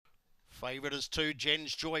Favourite is 2,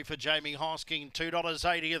 Jen's Joy for Jamie Hosking,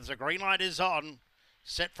 $2.80 as the green light is on.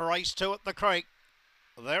 Set for race 2 at the creek.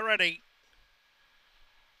 They're ready.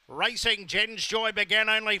 Racing, Jen's Joy began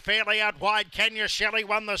only fairly out wide. Kenya Shelley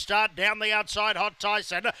won the start. Down the outside, Hot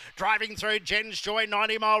Tyson. Driving through Jen's Joy,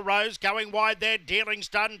 90 Mile Rose. Going wide there, Dealing's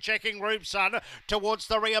Done. Checking Rube Sun towards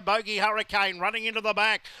the rear. Bogey Hurricane running into the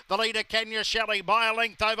back. The leader, Kenya Shelley, by a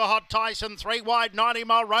length over Hot Tyson. 3 wide, 90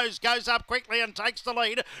 Mile Rose goes up quickly and takes the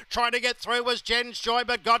lead. Trying to get through was Jen's Joy,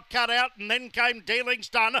 but got cut out. And then came Dealing's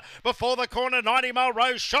Done before the corner. 90 Mile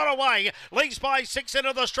Rose shot away. Leads by 6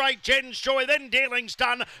 into the straight. Jen's Joy, then Dealing's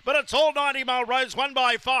Done. But it's all 90 Mile Rose, 1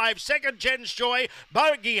 by 5. Second, Jen's Joy.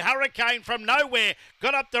 Bogey Hurricane from nowhere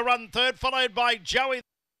got up to run third, followed by Joey.